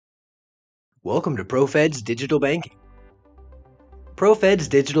Welcome to ProFed's Digital Banking. ProFed's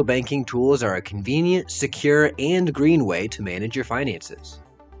digital banking tools are a convenient, secure, and green way to manage your finances.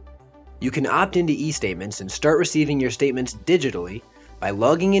 You can opt into eStatements and start receiving your statements digitally by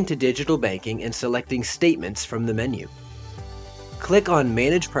logging into digital banking and selecting Statements from the menu. Click on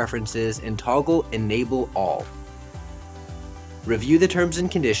Manage Preferences and toggle Enable All. Review the terms and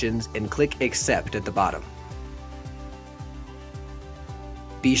conditions and click Accept at the bottom.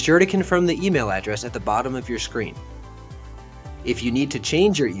 Be sure to confirm the email address at the bottom of your screen. If you need to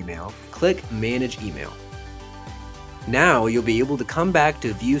change your email, click Manage Email. Now you'll be able to come back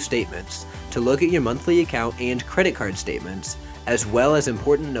to View Statements to look at your monthly account and credit card statements, as well as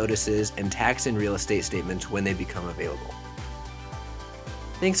important notices and tax and real estate statements when they become available.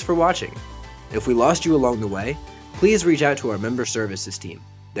 Thanks for watching. If we lost you along the way, please reach out to our member services team.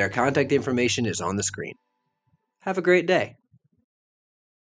 Their contact information is on the screen. Have a great day.